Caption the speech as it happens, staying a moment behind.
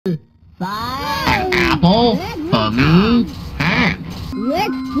An apple for me? Huh?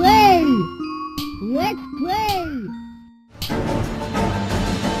 Let's play! Let's play!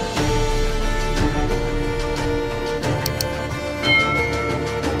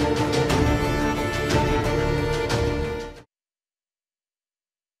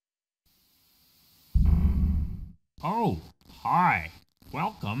 Oh, hi.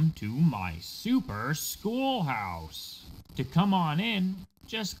 Welcome to my super schoolhouse. To come on in,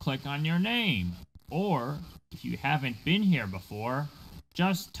 just click on your name. Or, if you haven't been here before,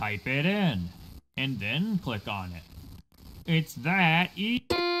 just type it in, and then click on it. It's that easy.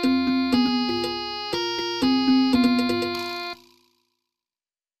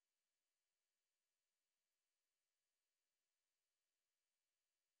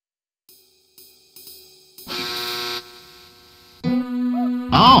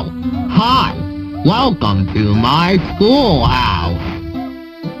 Oh, hi. Welcome to my schoolhouse.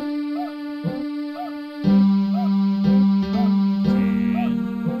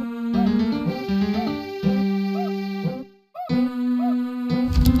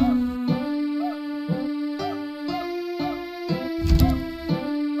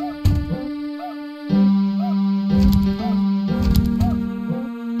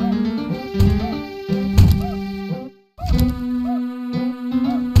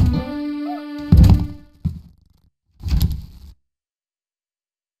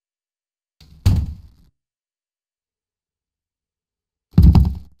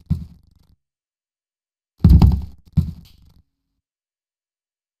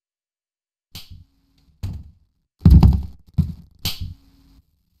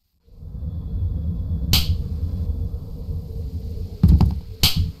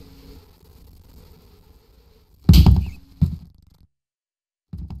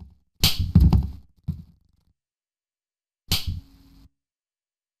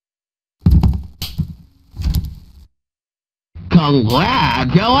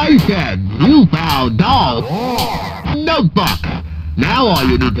 Congratulations! You found Dolph's notebook! Now all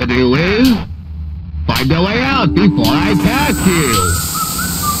you need to do is find a way out before I catch you!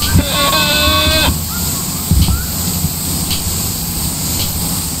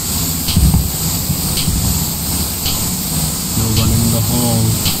 No running in the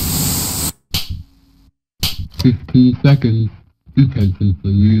halls. 15 seconds. Detention for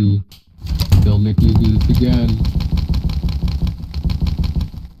you. Don't make me do this again.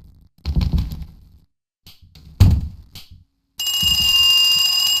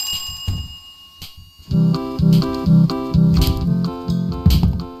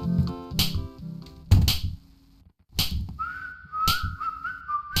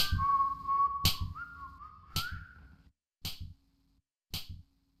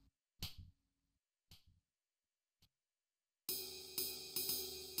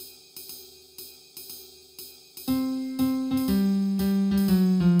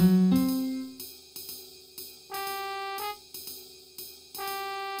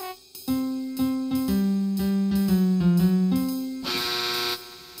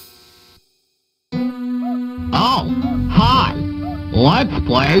 Oh, hi! Let's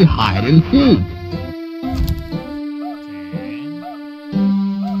play hide and seek!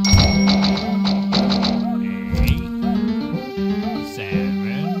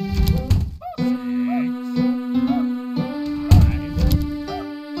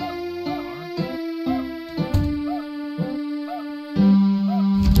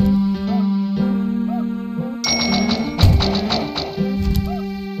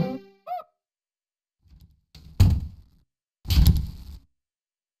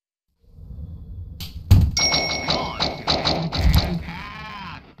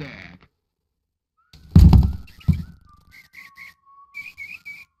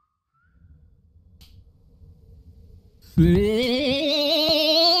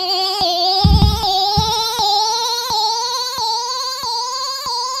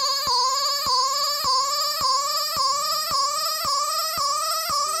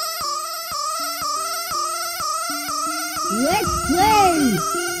 Let's play!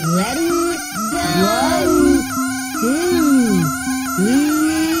 Ready, go! 1, 2,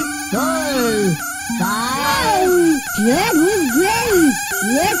 3, 4, 5! That was great!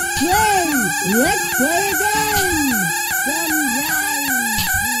 Let's play! Let's play again!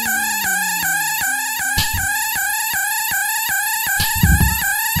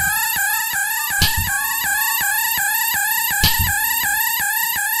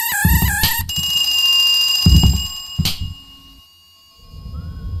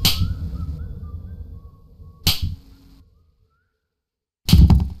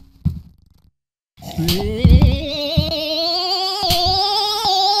 Sunrise!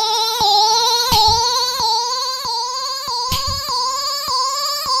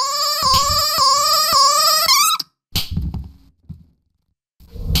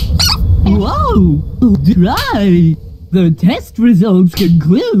 Try. The test results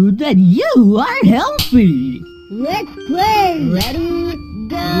conclude that you are healthy. Let's play. Ready,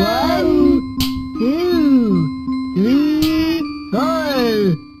 go. 1, 2, 3,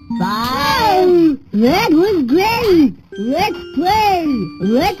 4, 5. That was great. Let's play.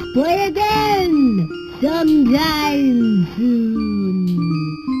 Let's play again. Sometime soon.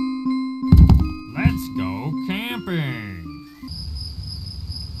 Let's go camping.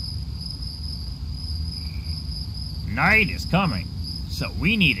 Night is coming, so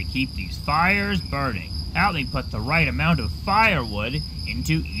we need to keep these fires burning. Allie put the right amount of firewood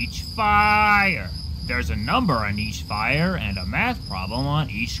into each fire. There's a number on each fire and a math problem on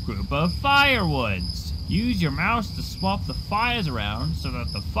each group of firewoods. Use your mouse to swap the fires around so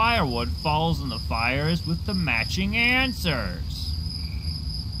that the firewood falls in the fires with the matching answers.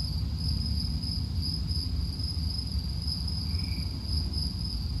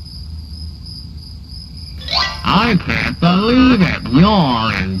 I can't believe it.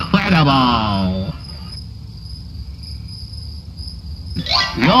 You're incredible.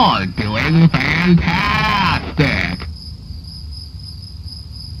 You're doing fantastic.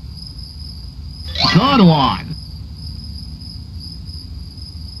 Good one.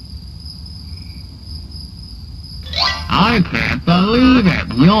 I can't believe it.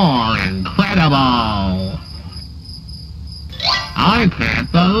 You're incredible. I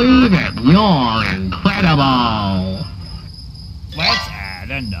can't believe it. You're incredible. Let's add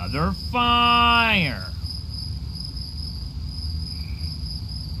another fire.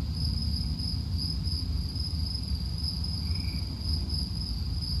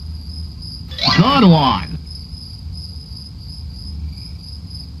 Good one.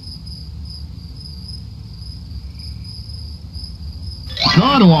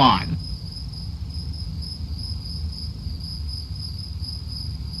 Good one.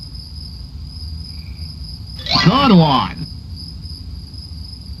 Good one.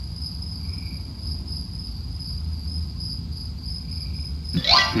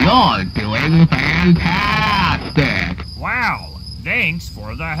 You're doing fantastic. Wow, thanks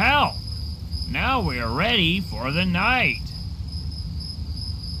for the help. Now we're ready for the night.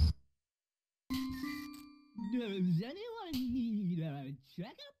 Does anyone need a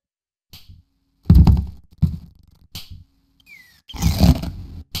checkup?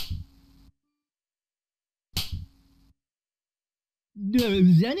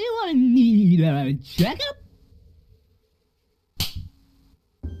 Does anyone need a checkup?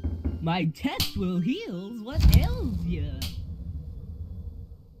 My test will heal what ails you.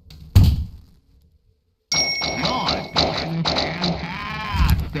 You're doing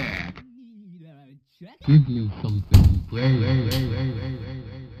fantastic. Need a checkup? Give you something great.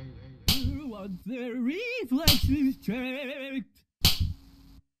 Who wants their reflexes checked?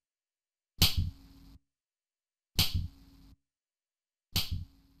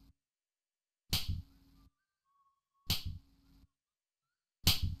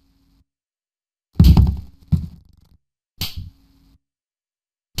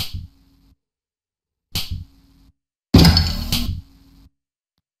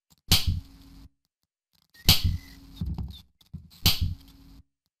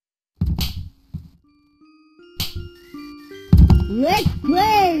 Let's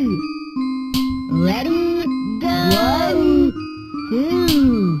play! Ready, go! 1,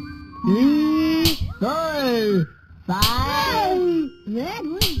 2, 3, 4, 5. That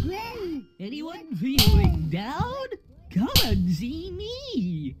was great! Anyone feeling down? Come and see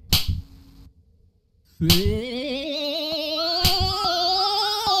me!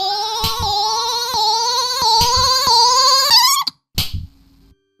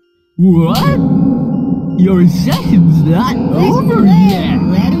 What? Your session's not over yet.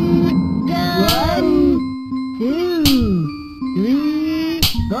 Ready, go. 1, 2, 3,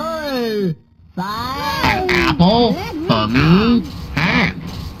 4, 5. An apple for me?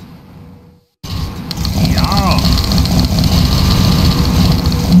 Thanks. Yo!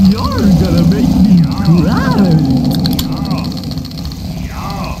 You're gonna make me cry.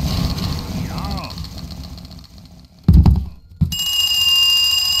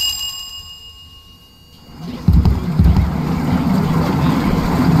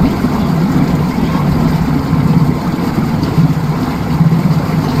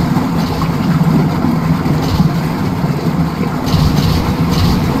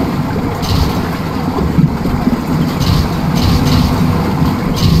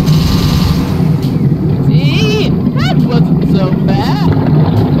 See?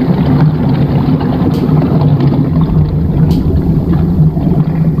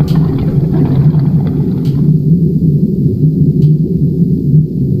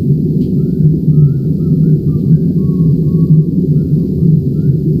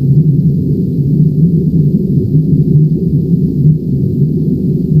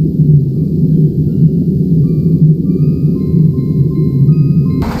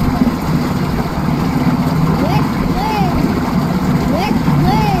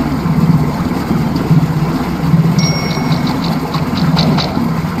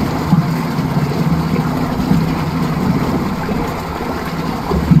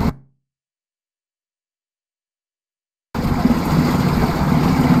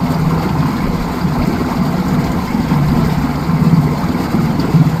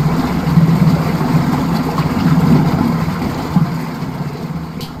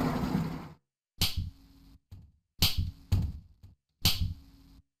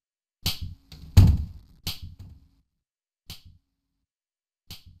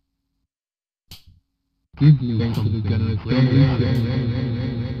 Give me something to say.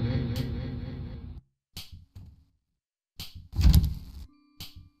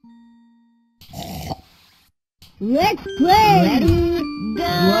 Let's play! Ready, go!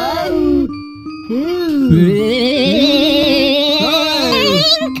 1, 2, 3,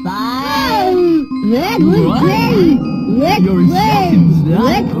 4, 5. Let's play! Let's Your play! session's not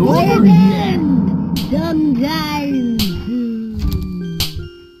Let's play over again! Sometime soon.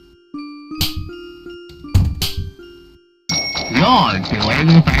 You're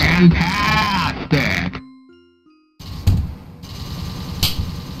doing fantastic!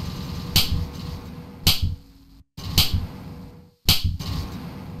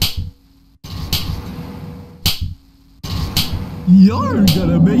 You're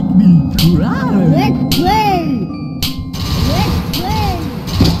gonna make me cry. Let's play! Let's play!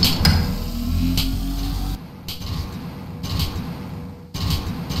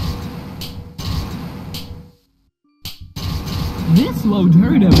 This won't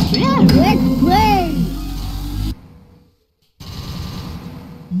hurt a bit. Let's play!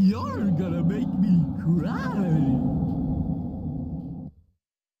 You're gonna make me cry.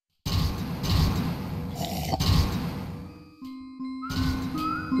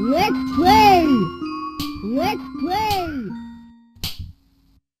 Let's play! Let's play!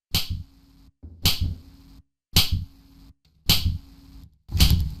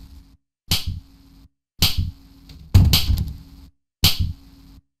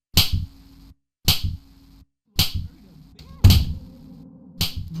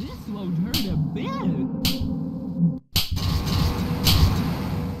 This won't hurt a bit.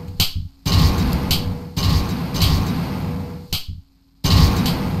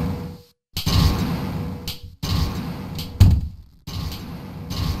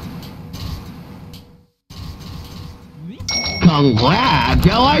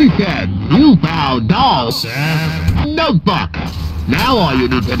 Congratulations! You found Dolph's notebook! Now all you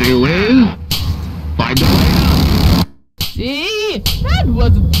need to do is find a way out! See? That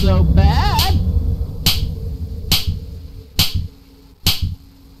wasn't so bad.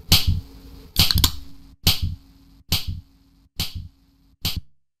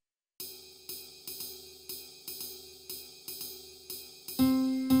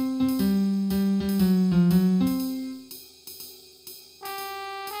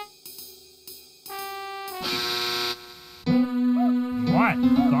 What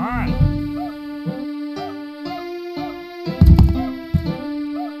fun!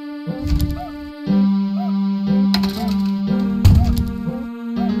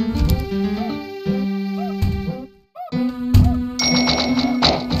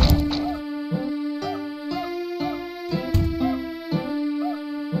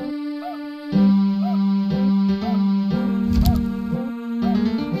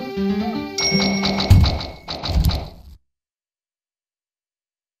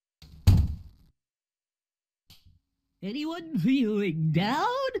 Anyone feeling down?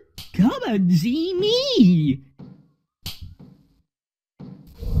 Come and see me.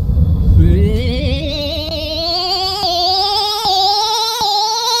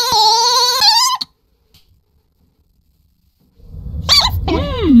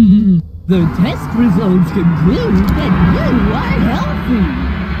 The test results conclude that you are healthy.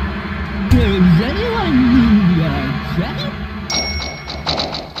 Does anyone need a checkup?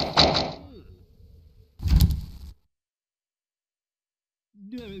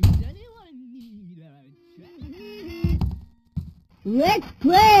 Does anyone need a checkup? Let's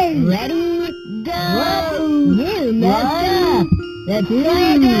play! Ready, go! You messed up! Let's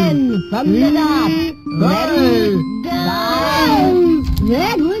try again from the top! Ready, go!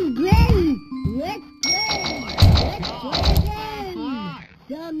 That was great! Let's play! Let's play again!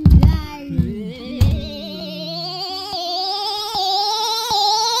 Sometime!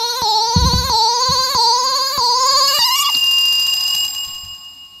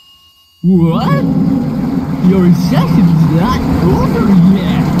 What? Your session's not over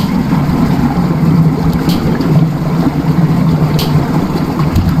yet.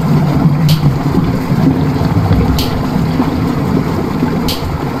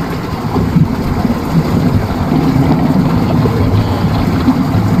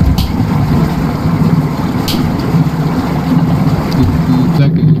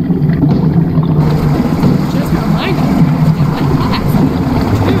 Seconds. Just a reminder, my class,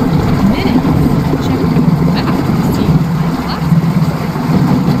 2 minutes. Check your back to see my class.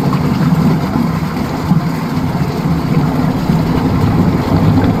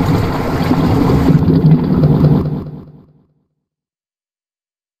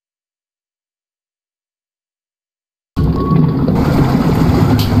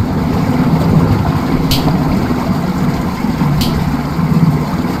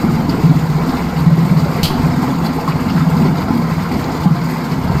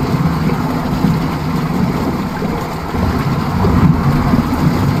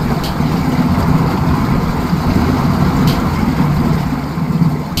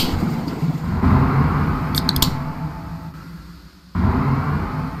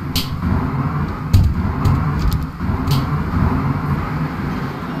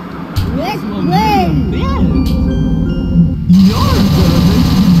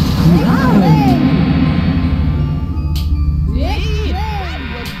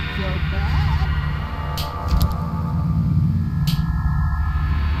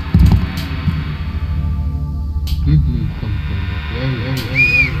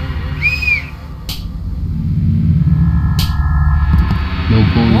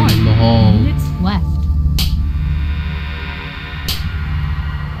 in the hall. minutes left.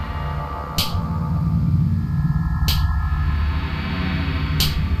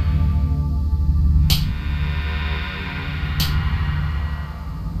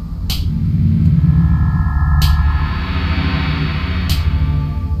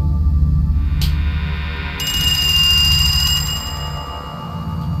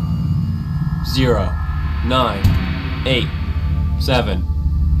 Zero, 9, 8, 7,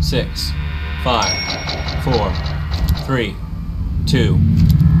 6, 5, 4, 3, 2,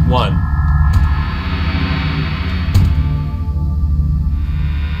 1.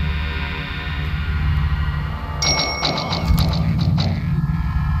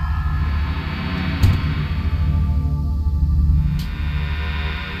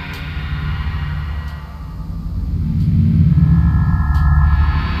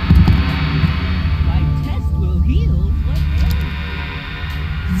 My test will heal what ails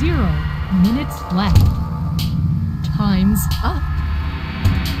 0 minutes left. Time's up.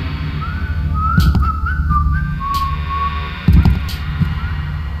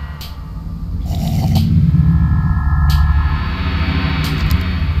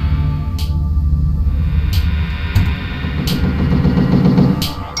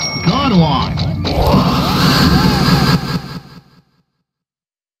 Good one.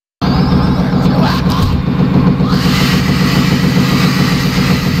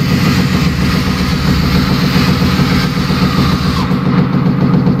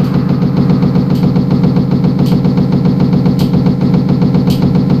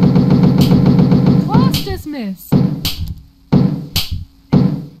 Class dismissed.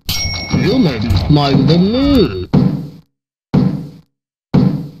 You may be smarter than me.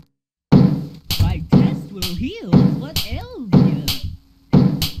 My test will heal what ails you.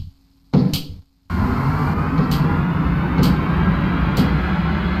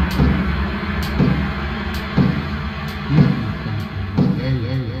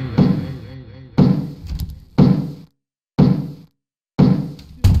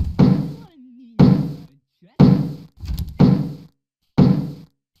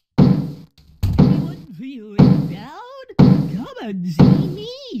 Anyone feeling down? Come and see me.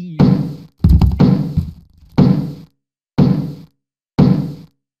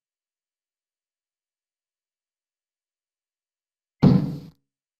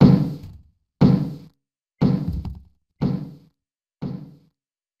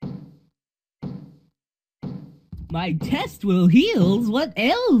 My test will heal what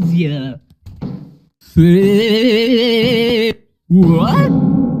ails you. What?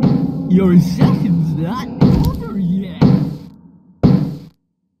 Your session's not over yet.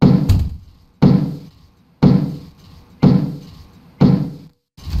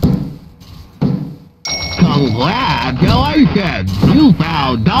 Congratulations! You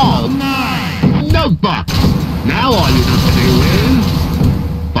found Dog's notebook! Now all you need to do is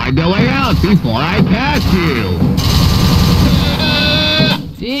find a way out before I catch you!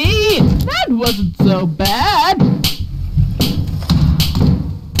 Gee, that wasn't so bad.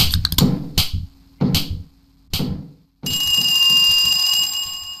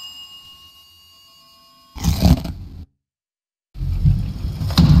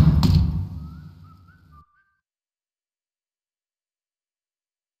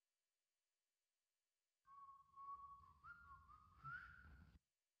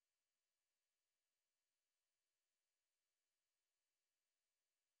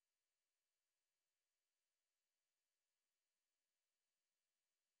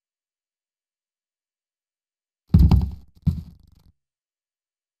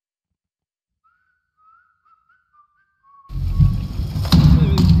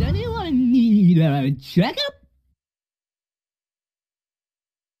 Does anyone need a checkup?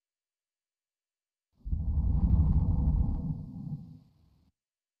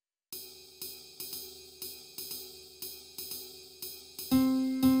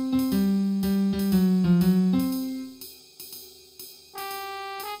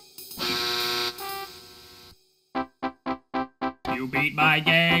 You beat my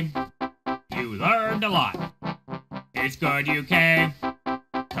game. You learned a lot. It's good you came,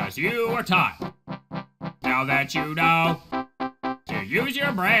 'cause you were taught. Now that you know to use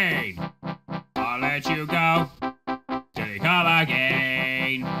your brain, I'll let you go till you come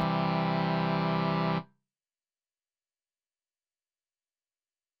again.